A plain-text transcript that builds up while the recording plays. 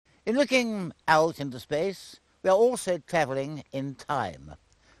In looking out into space, we are also travelling in time.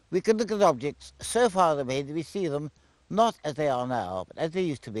 We can look at objects so far away that we see them not as they are now, but as they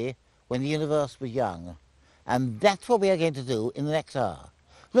used to be when the universe was young. And that's what we are going to do in the next hour.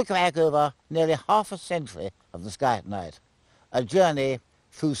 Look back over nearly half a century of the sky at night. A journey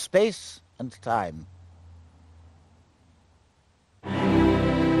through space and time.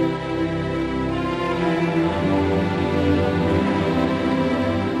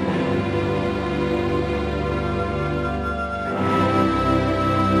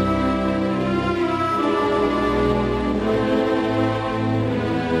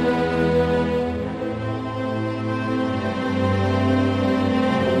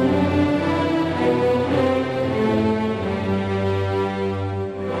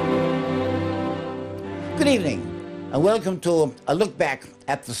 Good evening, and welcome to a look back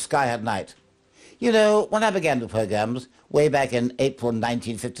at the sky at night. You know, when I began the programs, way back in April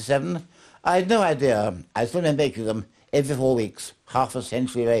 1957, I had no idea I was going to be making them every 4 weeks, half a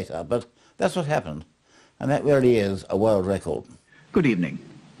century later, but that's what happened, and that really is a world record. Good evening.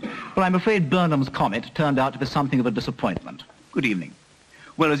 Well, I'm afraid Burnham's comet turned out to be something of a disappointment. Good evening.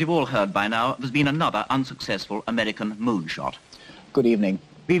 Well, as you've all heard by now, there's been another unsuccessful American moonshot. Good evening.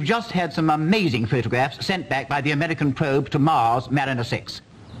 We've just had some amazing photographs sent back by the American probe to Mars, Mariner 6.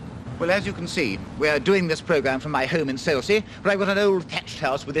 Well, as you can see, we're doing this program from my home in Selsey, where I've got an old thatched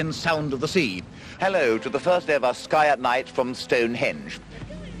house within sound of the sea. Hello to the first ever Sky at Night from Stonehenge.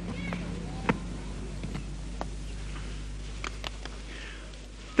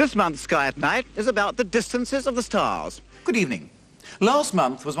 This month's Sky at Night is about the distances of the stars. Good evening. Last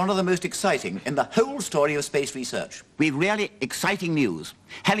month was one of the most exciting in the whole story of space research. We've really exciting news.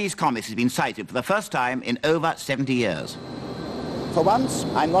 Halley's Comet has been sighted for the first time in over 70 years. For once,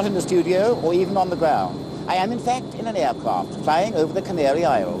 I'm not in the studio or even on the ground. I am, in fact, in an aircraft flying over the Canary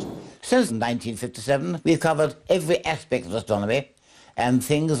Isles. Since 1957, we've covered every aspect of astronomy, and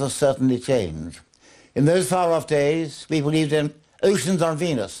things have certainly changed. In those far-off days, we believed in oceans on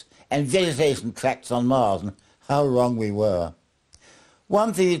Venus and vegetation tracts on Mars, and how wrong we were.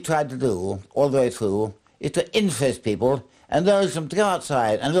 One thing we tried to do, all the way through, is to interest people and urge them to go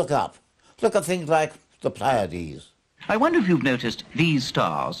outside and look up. Look at things like the Pleiades. I wonder if you've noticed these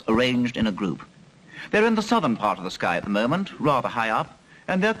stars arranged in a group. They're in the southern part of the sky at the moment, rather high up,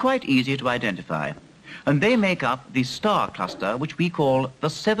 and they're quite easy to identify. And they make up the star cluster which we call the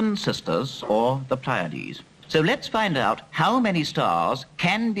Seven Sisters, or the Pleiades. So let's find out how many stars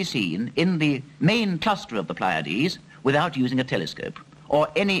can be seen in the main cluster of the Pleiades without using a telescope, or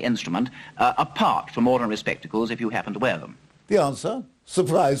any instrument apart from ordinary spectacles if you happen to wear them. The answer,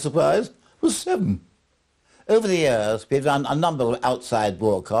 surprise, surprise, was 7. Over the years, we've done a number of outside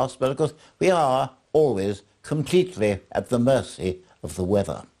broadcasts, but of course we are always completely at the mercy of the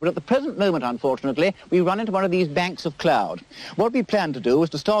weather. But at the present moment, unfortunately, we run into one of these banks of cloud. What we plan to do is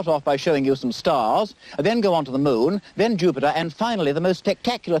to start off by showing you some stars, then go on to the moon, then Jupiter, and finally, the most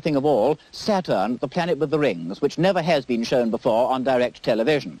spectacular thing of all, Saturn, the planet with the rings, which never has been shown before on direct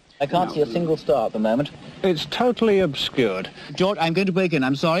television. I can't see a single star at the moment. It's totally obscured. George, I'm going to break in,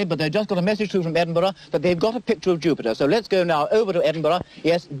 I'm sorry, but they just got a message through from Edinburgh that they've got a picture of Jupiter. So let's go now over to Edinburgh.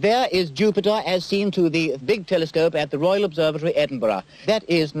 Yes, there is Jupiter as seen through the big telescope at the Royal Observatory, Edinburgh. That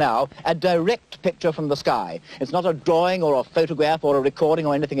is now a direct picture from the sky. It's not a drawing or a photograph or a recording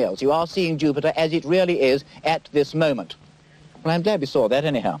or anything else. You are seeing Jupiter as it really is at this moment. Well, I'm glad we saw that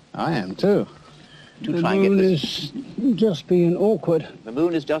anyhow. I am too. To The try and get moon this. is just being awkward. The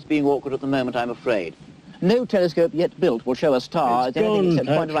moon is just being awkward at the moment, I'm afraid. No telescope yet built will show a star. It's as anything gone,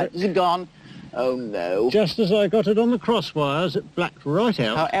 except point of light. Patrick. Is it gone? Oh, no. Just as I got it on the crosswires, it blacked right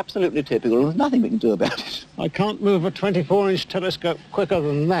out. How absolutely typical. There's nothing we can do about it. I can't move a 24-inch telescope quicker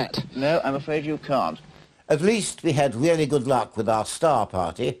than that. No, I'm afraid you can't. At least we had really good luck with our star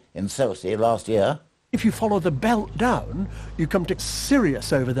party in Selsey last year. If you follow the belt down, you come to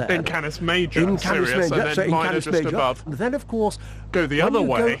Sirius over there. In Canis Major, in Canis Sirius, Major, and so then in Minor Canis just Major. above. And then, of course, Go the when other you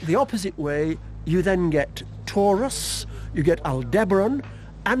way. Go the opposite way, you then get Taurus, you get Aldebaran,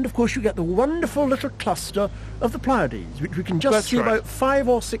 and, of course, you get the wonderful little cluster of the Pleiades, which we can just That's see right. about 5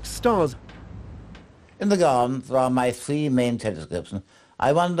 or 6 stars. In the garden, there are my 3 main telescopes, and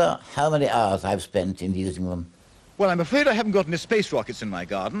I wonder how many hours I've spent in using them. Well, I'm afraid I haven't got any space rockets in my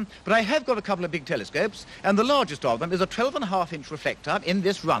garden, but I have got a couple of big telescopes, and the largest of them is a 12.5-inch reflector in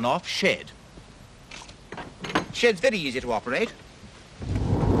this runoff shed. Shed's very easy to operate.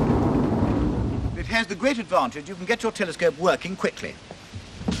 It has the great advantage you can get your telescope working quickly.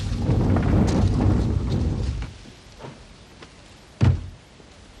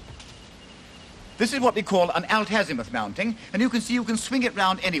 This is what we call an alt-azimuth mounting, and you can see you can swing it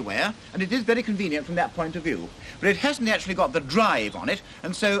round anywhere, and it is very convenient from that point of view. But it hasn't actually got the drive on it,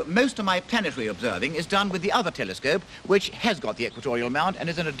 and so most of my planetary observing is done with the other telescope, which has got the equatorial mount and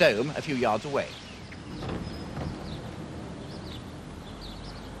is in a dome a few yards away.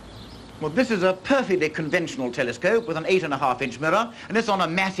 Well, this is a perfectly conventional telescope with an 8.5-inch mirror, and it's on a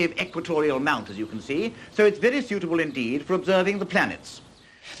massive equatorial mount, as you can see, so it's very suitable indeed for observing the planets.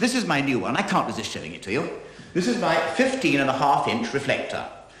 This is my new one. I can't resist showing it to you. This is my 15.5-inch reflector,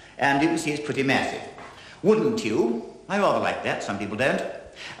 and you can see it's pretty massive. Wooden tube. I rather like that. Some people don't.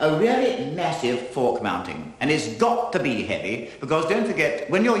 A really massive fork mounting, and it's got to be heavy, because don't forget,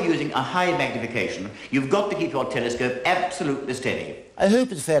 when you're using a high magnification, you've got to keep your telescope absolutely steady. I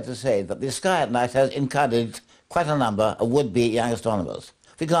hope it's fair to say that the Sky at Night has encouraged quite a number of would-be young astronomers.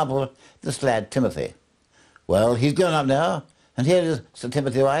 For example, this lad Timothy. Well, he's grown up now, and here is Sir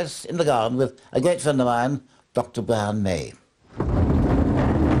Timothy Rice in the garden with a great friend of mine, Dr. Brian May.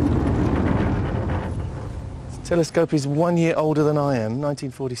 The telescope is 1 year older than I am,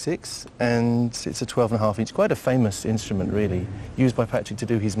 1946, and it's a 12.5-inch, quite a famous instrument really, used by Patrick to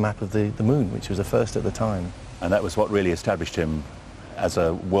do his map of the moon, which was a first at the time. And that was what really established him as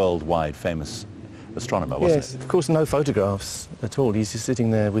a worldwide famous astronomer, wasn't it? Yes, of course no photographs at all. He's just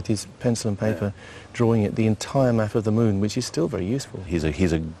sitting there with his pencil and paper, drawing the entire map of the moon, which is still very useful. He's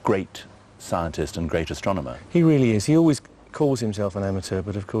a great scientist and great astronomer. He really is. He always calls himself an amateur,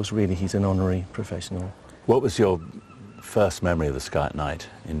 but of course really he's an honorary professional. What was your first memory of the Sky at Night?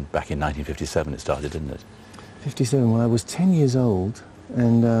 Back in 1957 it started, didn't it? 57, well I was 10 years old,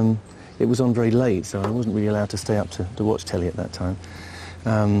 and it was on very late, so I wasn't really allowed to stay up to watch telly at that time.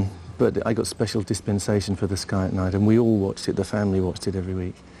 But I got special dispensation for the Sky at Night, and we all watched it, the family watched it every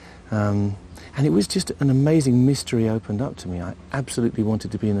week. And it was just an amazing mystery opened up to me. I absolutely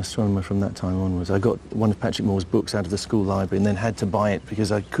wanted to be an astronomer from that time onwards. I got one of Patrick Moore's books out of the school library and then had to buy it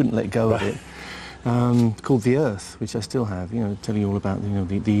because I couldn't let go of it, called The Earth, which I still have, you know, telling you all about, you know,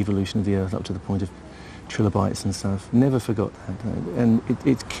 the evolution of the Earth up to the point of trilobites and stuff. Never forgot that, and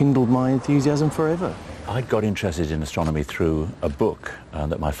it kindled my enthusiasm forever. I got interested in astronomy through a book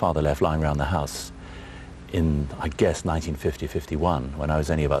that my father left lying around the house in, I guess, 1950-51, when I was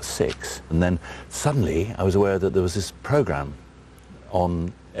only about 6. And then suddenly I was aware that there was this program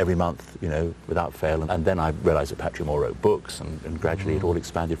on every month, you know, without fail. And then I realized that Patrick Moore wrote books, and gradually it all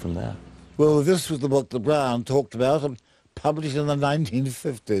expanded from there. Well, this was the book that Brown talked about and published in the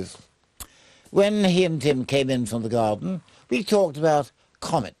 1950s. When he and Tim came in from the garden, we talked about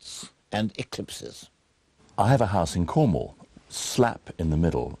comets and eclipses. I have a house in Cornwall, slap in the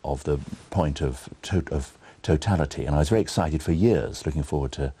middle of the point of totality, and I was very excited for years, looking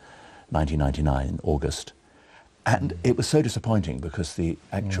forward to 1999, August. And it was so disappointing because the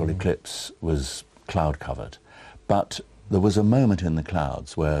actual eclipse was cloud-covered. But there was a moment in the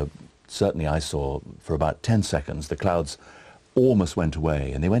clouds where certainly I saw, for about 10 seconds, the clouds almost went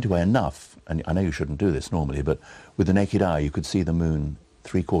away, and they went away enough, and I know you shouldn't do this normally, but with the naked eye you could see the moon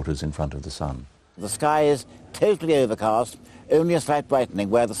 3/4 in front of the sun. The sky is totally overcast, only a slight brightening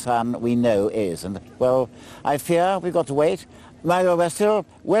where the sun we know is. And, well, I fear we've got to wait. We're still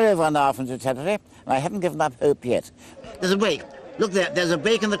well over an hour from totality, and I haven't given up hope yet. There's a break. Look there, there's a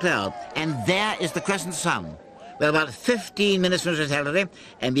break in the cloud, and there is the crescent sun. We're about 15 minutes from totality,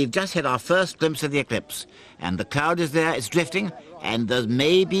 and we've just had our first glimpse of the eclipse. And the cloud is there, it's drifting, and there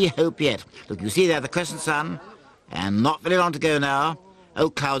may be hope yet. Look, you see there the crescent sun, and not very long to go now. Oh,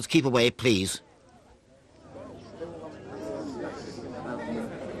 clouds, keep away, please.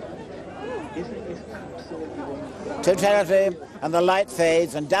 Totality, and the light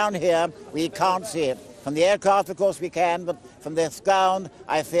fades, and down here we can't see it. From the aircraft, of course, we can, but from this ground,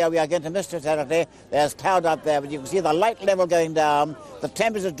 I fear we are going to miss totality. There's cloud up there, but you can see the light level going down. The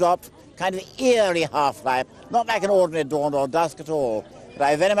temperature dropped, kind of eerie half-light, not like an ordinary dawn or dusk at all. But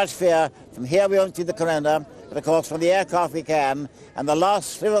I very much fear from here we won't see the corona, but of course from the aircraft we can, and the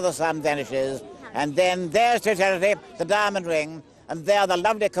last sliver of the sun vanishes, and then there's totality, the diamond ring, and there the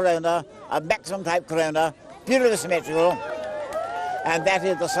lovely corona, a maximum-type corona, beautifully symmetrical, and that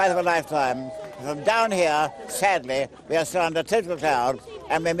is the sight of a lifetime. From down here, sadly, we are still under total cloud,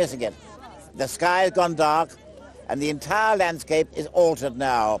 and we're missing it. The sky has gone dark, and the entire landscape is altered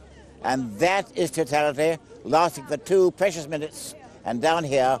now. And that is totality, lasting for 2 precious minutes. And down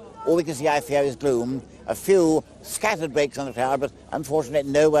here, all we can see, I fear, is gloom. A few scattered breaks on the cloud, but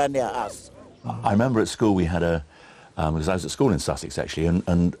unfortunately nowhere near us. I remember at school we had because I was at school in Sussex, actually,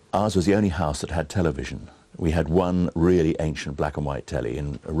 and ours was the only house that had television. We had one really ancient black and white telly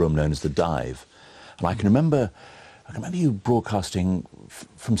in a room known as the Dive. And I can remember I remember you broadcasting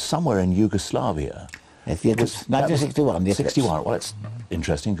from somewhere in Yugoslavia. Yes, it was 1961. The 61. Well, it's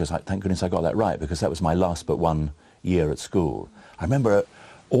interesting because thank goodness I got that right, because that was my last but one year at school. I remember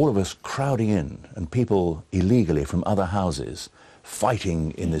all of us crowding in and people illegally from other houses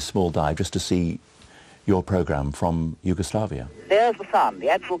fighting in this small dive just to see your programme from Yugoslavia. There's the sun, the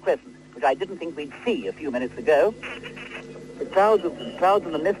actual crescent, which I didn't think we'd see a few minutes ago. The clouds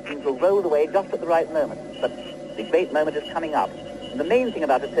and the mist will roll away just at the right moment, but the great moment is coming up. And the main thing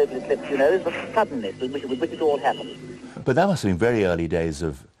about a total eclipse, you know, is the suddenness with which it all happens. But that must have been very early days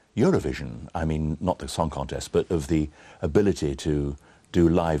of Eurovision. I mean, not the song contest, but of the ability to do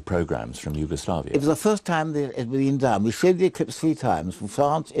live programmes from Yugoslavia. It was the first time that it had been done. We showed the eclipse 3 times, from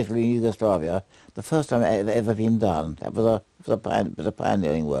France, Italy and Yugoslavia. The first time it had ever been done. That was a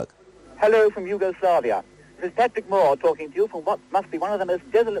pioneering work. Hello from Yugoslavia. This is Patrick Moore talking to you from what must be one of the most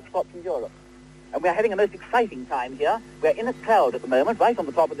desolate spots in Europe. And we're having a most exciting time here. We're in a cloud at the moment, right on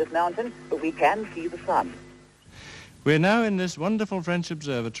the top of this mountain, but we can see the sun. We're now in this wonderful French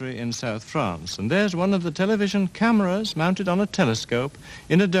observatory in South France, and there's one of the television cameras mounted on a telescope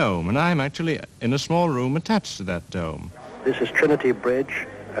in a dome, and I'm actually in a small room attached to that dome. This is Trinity Bridge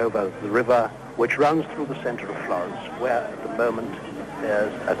over the river, which runs through the centre of Florence, where at the moment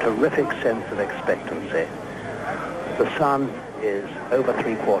there's a terrific sense of expectancy. The sun is over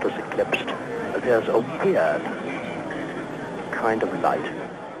 3/4 eclipsed. There's a weird kind of light.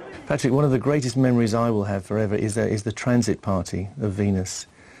 Patrick, one of the greatest memories I will have forever is the transit party of Venus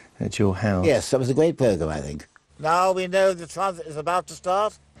at your house. Yes, that was a great programme, I think. Now we know the transit is about to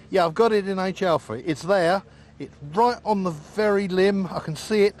start. Yeah, I've got it in HL for it. It's there. It's right on the very limb. I can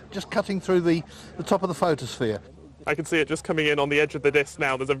see it just cutting through the top of the photosphere. I can see it just coming in on the edge of the disc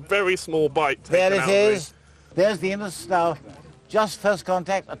now. There's a very small bite taken There it out is. There's Venus now. Just first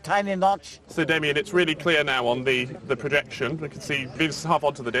contact, a tiny notch. So, Damien, it's really clear now on the projection. We can see Venus is half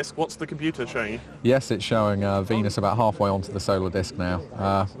onto the disk. What's the computer showing you? Yes, it's showing Venus about halfway onto the solar disk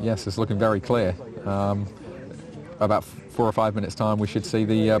now. Yes, it's looking very clear. About 4 or 5 minutes' time, we should see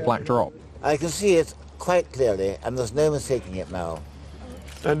the black drop. I can see it quite clearly, and there's no mistaking it now.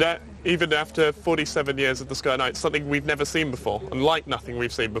 And even after 47 years of the Sky Night, something we've never seen before, and like nothing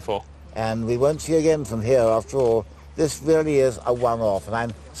we've seen before. And we won't see again from here, after all. This really is a one-off, and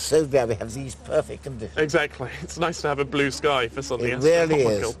I'm so glad we have these perfect conditions. Exactly. It's nice to have a blue sky for something It really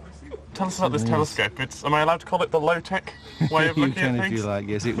astronomical. is. Tell us about this telescope. Am I allowed to call it the low-tech way of You looking can at if things? you like,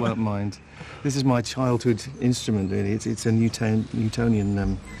 yes, it won't mind. This is my childhood instrument, really. It's a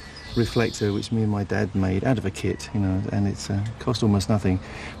Newtonian reflector, which me and my dad made out of a kit, you know, and it's cost almost nothing.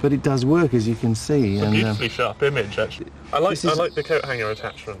 But it does work, as you can see. It's a beautifully sharp image, actually. I like the coat hanger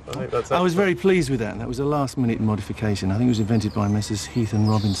attachment. I think that's I was very pleased with that. That was a last-minute modification. I think it was invented by Messrs. Heath and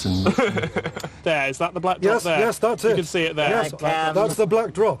Robinson. There, is that the black drop there? Yes, that's it. You can see it there. Yes, that's the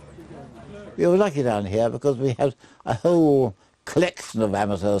black drop. We were lucky down here because we had a whole collection of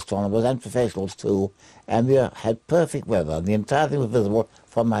amateur astronomers and professionals too, and we had perfect weather, and the entire thing was visible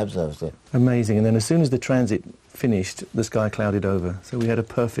from my observatory. Amazing. And then as soon as the transit finished, the sky clouded over. So we had a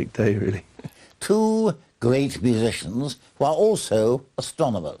perfect day, really. 2 great musicians who are also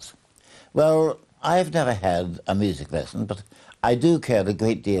astronomers. Well, I've never had a music lesson, but I do care a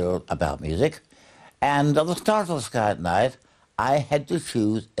great deal about music, and at the start of the Sky at Night, I had to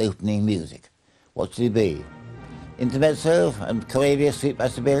choose opening music. What should it be? Intermezzo and Corellius Suite by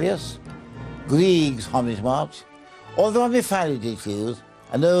Sibelius, Grieg's Homage March, or the one we finally did choose,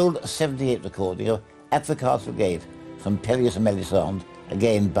 an old 78 recording of At the Castle Gate from Pelleas and Melisande,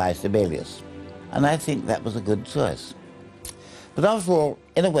 again by Sibelius. And I think that was a good choice. But after all,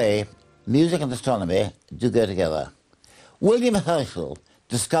 in a way, music and astronomy do go together. William Herschel,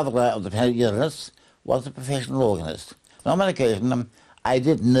 discoverer of the planet Uranus, was a professional organist. And on one occasion, I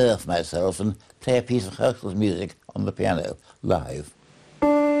did nerve myself and play a piece of Herschel's music on the piano, live.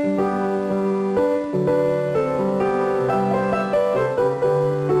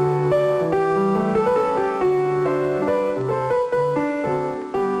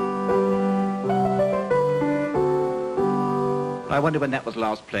 I wonder when that was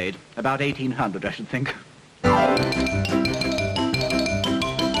last played. About 1800, I should think.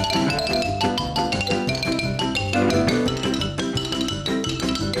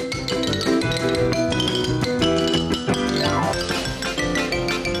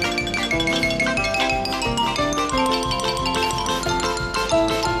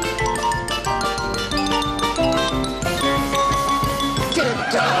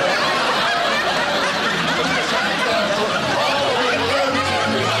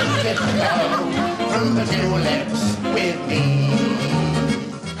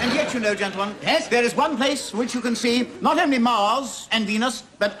 Hello, gentlemen. Yes? There is one place which you can see not only Mars and Venus,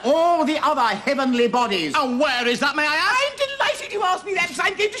 but all the other heavenly bodies. Oh, where is that, may I ask? I'm delighted you asked me that, because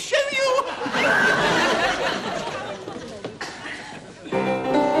I'm going to show you.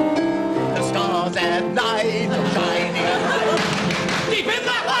 The stars at night are shining. Deep in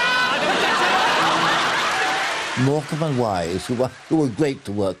that one! Morecambe and Wise, who were great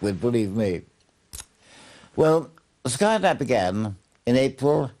to work with, believe me. Well, the Sky at Night began in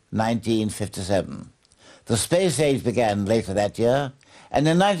April 1957. The space age began later that year, and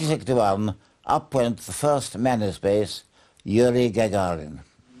in 1961, up went the first man in space, Yuri Gagarin.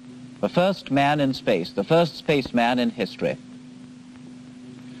 The first man in space, the first spaceman in history.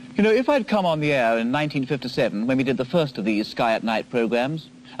 You know, if I'd come on the air in 1957, when we did the first of these Sky at Night programs,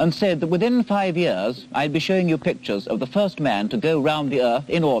 and said that within 5 years I'd be showing you pictures of the first man to go round the Earth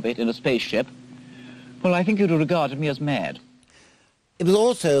in orbit in a spaceship, well, I think you'd have regarded me as mad. It was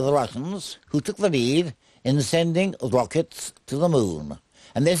also the Russians who took the lead in sending rockets to the moon.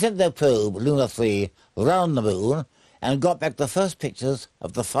 And they sent their probe, Luna 3, round the moon and got back the first pictures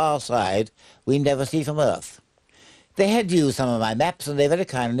of the far side we never see from Earth. They had used some of my maps, and they very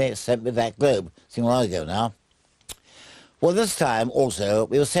kindly sent me that globe. It's a while ago now. Well, this time also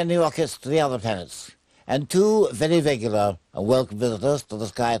we were sending rockets to the other planets. And two very regular and welcome visitors to the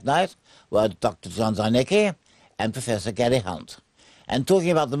Sky at Night were Dr. John Zarnecki and Professor Gary Hunt. And talking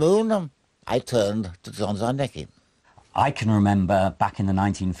about the moon, I turned to John Zarnecki. I can remember back in the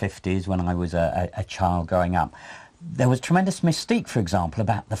 1950s when I was a child growing up, there was tremendous mystique, for example,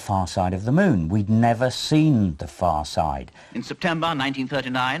 about the far side of the moon. We'd never seen the far side. In September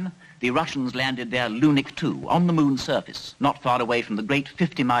 1939, the Russians landed their Lunik 2 on the moon's surface, not far away from the great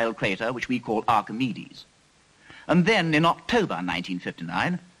 50-mile crater which we call Archimedes. And then in October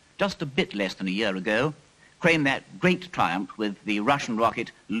 1959, just a bit less than a year ago, came that great triumph with the Russian rocket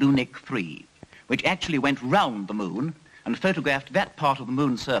Lunik 3, which actually went round the moon and photographed that part of the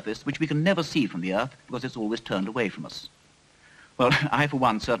moon's surface which we can never see from the Earth because it's always turned away from us. Well, I, for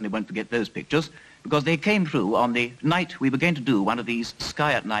one, certainly won't forget those pictures because they came through on the night we were going to do one of these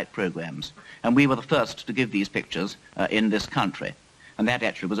Sky at Night programs, and we were the first to give these pictures in this country. And that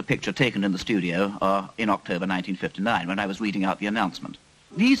actually was a picture taken in the studio in October 1959 when I was reading out the announcement.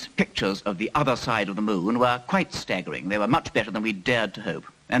 These pictures of the other side of the moon were quite staggering. They were much better than we dared to hope.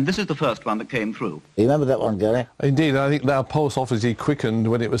 And this is the first one that came through. You remember that one, Gary? Indeed, I think our pulse obviously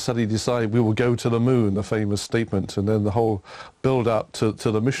quickened when it was suddenly decided we will go to the moon, the famous statement, and then the whole build-up to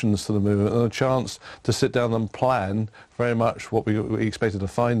the missions to the moon, and a chance to sit down and plan very much what we expected to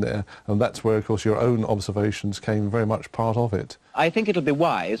find there, and that's where, of course, your own observations came very much part of it. I think it'll be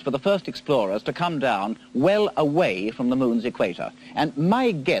wise for the first explorers to come down well away from the moon's equator. And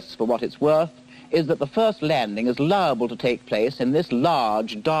my guess, for what it's worth, is that the first landing is liable to take place in this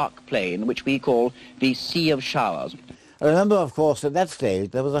large, dark plain, which we call the Sea of Showers. I remember, of course, at that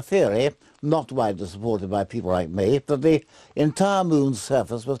stage there was a theory, not widely supported by people like me, that the entire moon's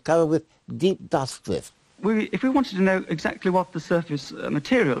surface was covered with deep dust drift. If we wanted to know exactly what the surface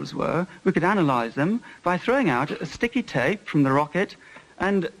materials were, we could analyse them by throwing out a sticky tape from the rocket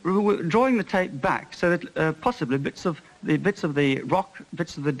and drawing the tape back so that possibly bits of the rock,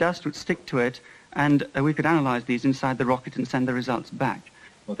 bits of the dust would stick to it, and we could analyse these inside the rocket and send the results back.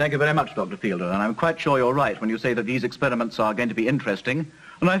 Well, thank you very much, Dr. Fielder, and I'm quite sure you're right when you say that these experiments are going to be interesting,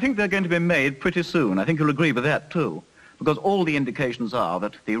 and I think they're going to be made pretty soon. I think you'll agree with that, too, because all the indications are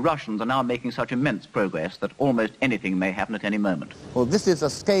that the Russians are now making such immense progress that almost anything may happen at any moment. Well, this is a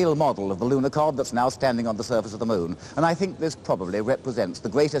scale model of the lunar cod that's now standing on the surface of the moon, and I think this probably represents the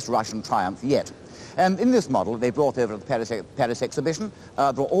greatest Russian triumph yet. And in this model they brought over to the Paris exhibition, there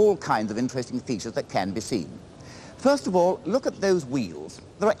are all kinds of interesting features that can be seen. First of all, look at those wheels.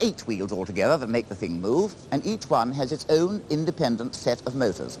 There are 8 wheels altogether that make the thing move, and each one has its own independent set of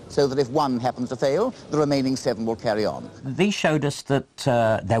motors, so that if one happens to fail, the remaining 7 will carry on. These showed us that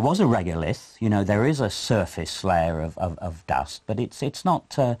there was a regolith. You know, there is a surface layer of dust, but it's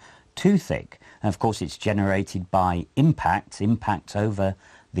not too thick. And of course, it's generated by impacts over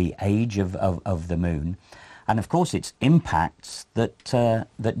the age of the moon. And of course it's impacts that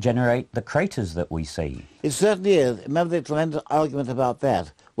generate the craters that we see. It certainly is. Remember the tremendous argument about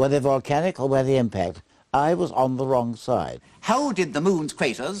that, whether volcanic or whether impact. I was on the wrong side. How did the moon's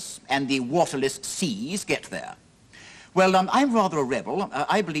craters and the waterless seas get there? Well, I'm rather a rebel.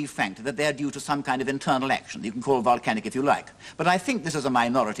 I believe, frankly, that they're due to some kind of internal action. You can call it volcanic if you like. But I think this is a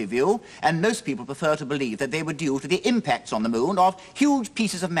minority view, and most people prefer to believe that they were due to the impacts on the moon of huge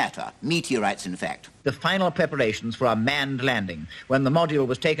pieces of matter, meteorites, in fact. the final preparations for a manned landing, when the module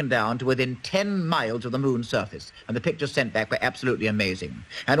was taken down to within 10 miles of the moon's surface, and the pictures sent back were absolutely amazing.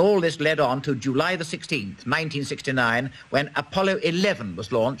 And all this led on to July the 16th, 1969, when Apollo 11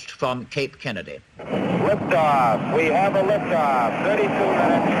 was launched from Cape Kennedy. Liftoff. We have a liftoff. 32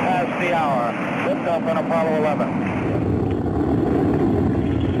 minutes past the hour. Liftoff on Apollo 11.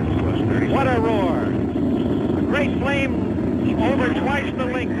 What a roar! A great flame over twice the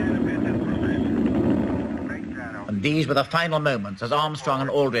length. And these were the final moments as Armstrong and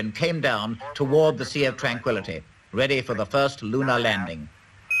Aldrin came down toward the Sea of Tranquility, ready for the first lunar landing.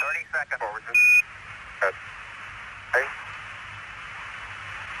 30 seconds.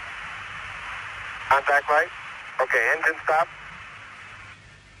 Contact light. Okay, engine stop.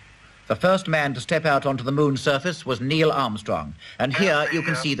 The first man to step out onto the moon's surface was Neil Armstrong. And here you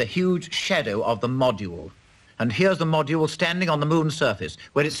can see the huge shadow of the module. And here's the module standing on the moon's surface,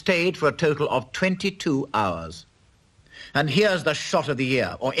 where it stayed for a total of 22 hours. And here's the shot of the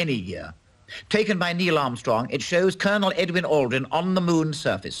year, or any year. Taken by Neil Armstrong, it shows Colonel Edwin Aldrin on the moon's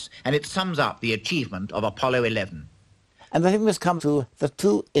surface, and it sums up the achievement of Apollo 11. And the thing was come to the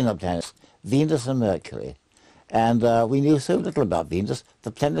two inner planets, Venus and Mercury. And we knew so little about Venus,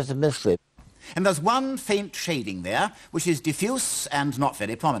 the planet of mystery. And there's one faint shading there, which is diffuse and not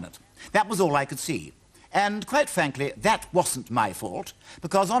very prominent. That was all I could see. And quite frankly, that wasn't my fault,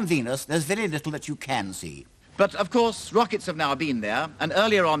 because on Venus there's very little that you can see. But of course, rockets have now been there, and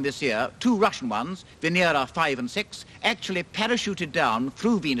earlier on this year, two Russian ones, Venera 5 and 6, actually parachuted down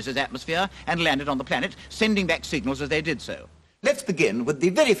through Venus's atmosphere and landed on the planet, sending back signals as they did so. Let's begin with the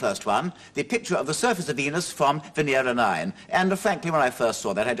very first one, the picture of the surface of Venus from Venera 9. And frankly, when I first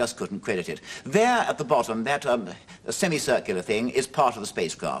saw that, I just couldn't credit it. There at the bottom, that semicircular thing is part of the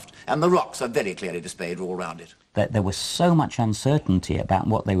spacecraft, and the rocks are very clearly displayed all around it. There was so much uncertainty about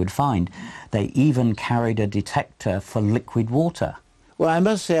what they would find, they even carried a detector for liquid water. Well, I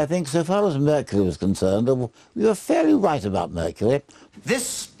must say, I think so far as Mercury was concerned, we were fairly right about Mercury.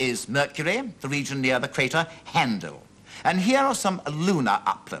 This is Mercury, the region near the crater Handel. And here are some lunar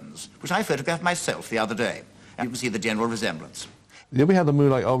uplands, which I photographed myself the other day. And you can see the general resemblance. Yeah, we had the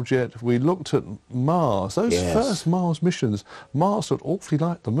moon-like object. We looked at Mars. Those first Mars missions, Mars looked awfully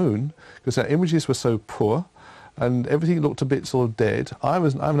like the moon because our images were so poor and everything looked a bit sort of dead. I'm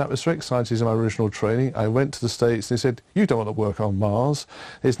an atmospheric scientist in my original training. I went to the States and they said, you don't want to work on Mars.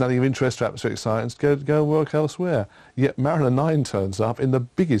 It's nothing of interest to atmospheric science. Go and work elsewhere. Yet Mariner 9 turns up in the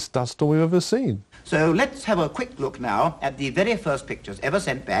biggest dust storm we've ever seen. So let's have a quick look now at the very first pictures ever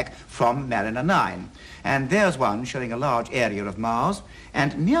sent back from Mariner 9. And there's one showing a large area of Mars,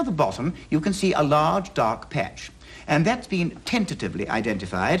 and near the bottom you can see a large dark patch. And that's been tentatively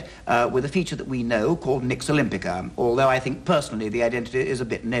identified with a feature that we know called Nix Olympica, although I think personally the identity is a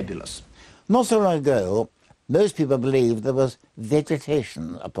bit nebulous. Not so long ago, most people believed there was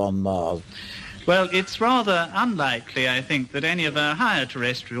vegetation upon Mars. Well, it's rather unlikely, I think, that any of our higher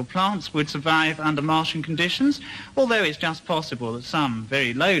terrestrial plants would survive under Martian conditions, although it's just possible that some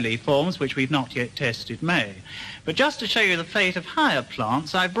very lowly forms, which we've not yet tested, may. But just to show you the fate of higher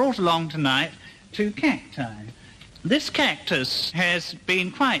plants, I brought along tonight two cacti. This cactus has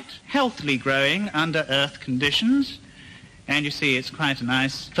been quite healthily growing under Earth conditions, and you see it's quite a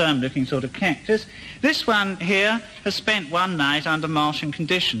nice, firm-looking sort of cactus. This one here has spent one night under Martian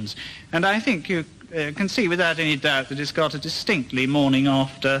conditions, and I think you can see without any doubt that it's got a distinctly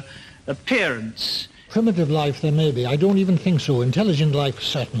morning-after appearance. Primitive life there may be. I don't even think so. Intelligent life,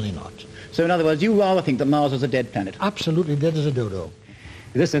 certainly not. So in other words, you rather think that Mars is a dead planet? Absolutely dead as a dodo.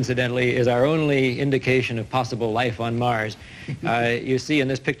 This, incidentally, is our only indication of possible life on Mars. You see in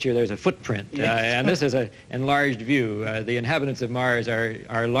this picture there's a footprint, and this is an enlarged view. The inhabitants of Mars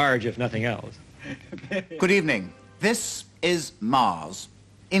are large, if nothing else. Good evening. This is Mars.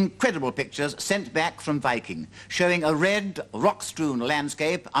 Incredible pictures sent back from Viking, showing a red, rock-strewn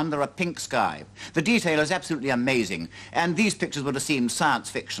landscape under a pink sky. The detail is absolutely amazing, and these pictures would have seemed science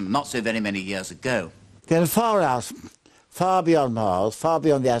fiction not so very many years ago. Then far out, far beyond Mars, far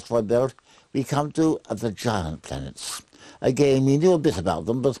beyond the asteroid belt, we come to the giant planets. Again, we knew a bit about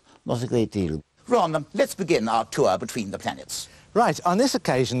them, but not a great deal. Ron, let's begin our tour between the planets. Right, on this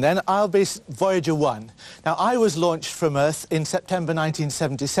occasion then, I'll be Voyager 1. Now, I was launched from Earth in September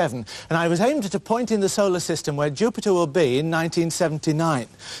 1977, and I was aimed at a point in the solar system where Jupiter will be in 1979.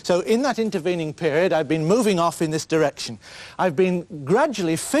 So in that intervening period, I've been moving off in this direction. I've been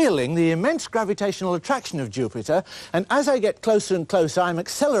gradually feeling the immense gravitational attraction of Jupiter, and as I get closer and closer, I'm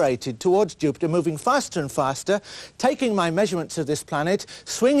accelerated towards Jupiter, moving faster and faster, taking my measurements of this planet,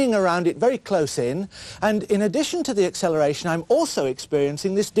 swinging around it very close in, and in addition to the acceleration, I'm also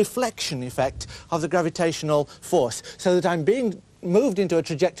experiencing this deflection effect of the gravitational force, so that I'm being moved into a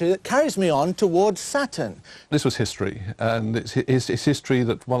trajectory that carries me on towards Saturn. This was history, and it's history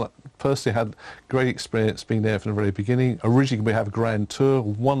that one personally had great experience being there from the very beginning. Originally we have a grand tour,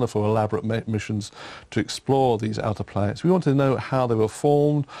 wonderful elaborate missions to explore these outer planets. We wanted to know how they were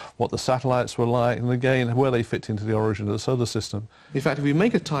formed, what the satellites were like, and again where they fit into the origin of the solar system. In fact, if we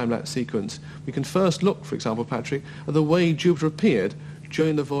make a time-lapse sequence, we can first look, for example, Patrick, at the way Jupiter appeared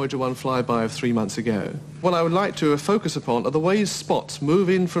during the Voyager 1 flyby of 3 months ago. What I would like to focus upon are the ways spots move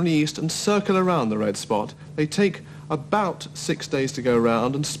in from the east and circle around the red spot. They take about 6 days to go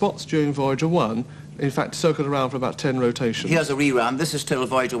round, and spots during Voyager 1, in fact, circled around for about 10 rotations. Here's a rerun. This is still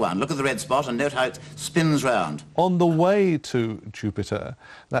Voyager 1. Look at the red spot and note how it spins round. On the way to Jupiter,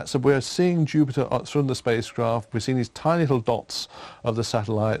 we're seeing Jupiter from the spacecraft. We're seeing these tiny little dots of the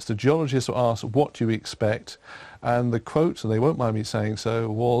satellites. The geologists were asked, what do you expect? And the quote, and they won't mind me saying so,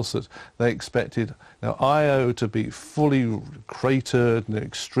 was that they expected Io to be fully cratered, an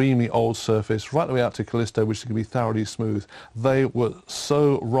extremely old surface, right the way out to Callisto, which is going to be thoroughly smooth. They were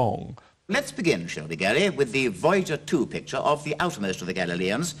so wrong. Let's begin, shall we, Gary, with the Voyager 2 picture of the outermost of the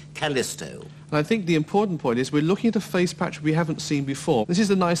Galileans, Callisto. And I think the important point is we're looking at a face patch we haven't seen before. This is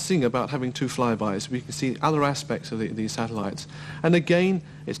the nice thing about having 2 flybys. We can see other aspects of these satellites. And again,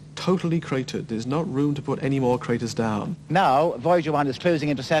 it's totally cratered. There's not room to put any more craters down. Now, Voyager 1 is closing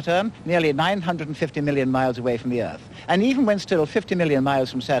into Saturn, nearly 950 million miles away from the Earth. And even when still 50 million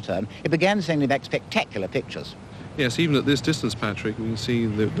miles from Saturn, it began sending back spectacular pictures. Yes, even at this distance, Patrick, we can see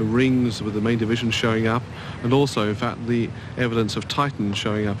the rings with the main division showing up, and also, in fact, the evidence of Titan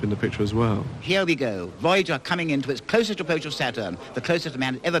showing up in the picture as well. Here we go. Voyager coming into its closest approach of Saturn, the closest a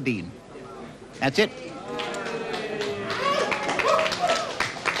man has ever been. That's it.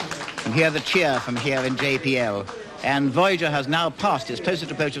 And hear the cheer from here in JPL. And Voyager has now passed its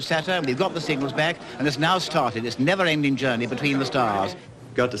closest approach of Saturn. We've got the signals back, and it's now started its never-ending journey between the stars.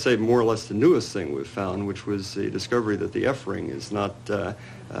 Got to say more or less the newest thing we've found, which was the discovery that the F ring is not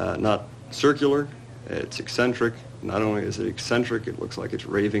circular, it's eccentric. Not only is it eccentric, it looks like it's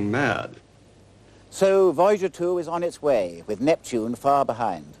raving mad. So Voyager 2 is on its way, with Neptune far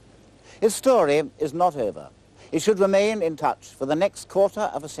behind. Its story is not over. It should remain in touch for the next quarter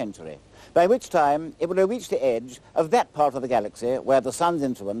of a century, by which time it will have reached the edge of that part of the galaxy where the sun's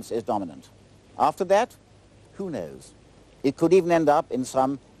influence is dominant. After that, who knows? It could even end up in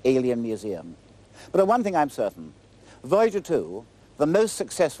some alien museum. But of one thing I'm certain, Voyager 2, the most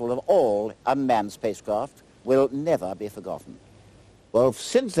successful of all unmanned spacecraft, will never be forgotten. Well,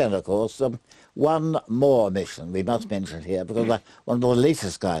 since then, of course, one more mission we must mention here, because one of the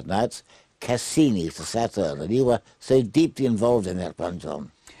latest guide nights, Cassini to Saturn, and you were so deeply involved in that one,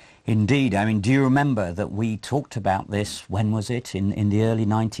 John. Indeed. I mean, do you remember that we talked about this, when was it, in the early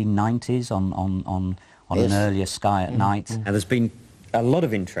 1990s on yes. An earlier Sky at Night? And there's been a lot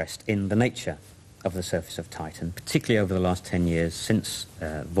of interest in the nature of the surface of Titan, particularly over the last 10 years since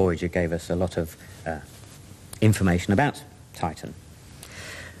Voyager gave us a lot of information about Titan.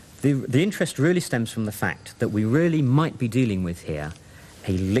 The interest really stems from the fact that we really might be dealing with here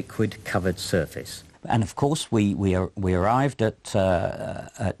a liquid-covered surface. And of course we arrived at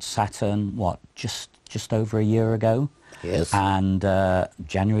Saturn, what, just over a year ago? Yes. And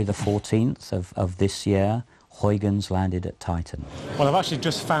January the 14th of this year, Huygens landed at Titan. Well, I've actually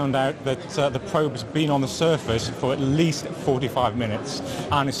just found out that the probe's been on the surface for at least 45 minutes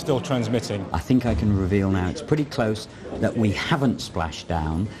and is still transmitting. I think I can reveal now it's pretty close that we haven't splashed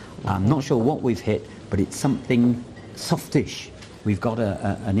down. I'm not sure what we've hit, but it's something softish. We've got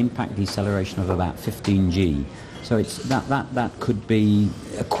an impact deceleration of about 15 G. So it's that could be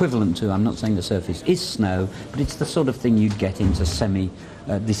equivalent to, I'm not saying the surface is snow, but it's the sort of thing you'd get into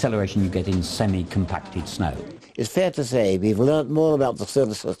deceleration you get in semi-compacted snow. It's fair to say we've learnt more about the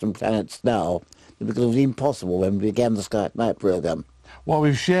solar system planets now than it was even possible when we began the Sky at Night programme. What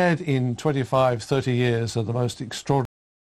we've shared in 25, 30 years are the most extraordinary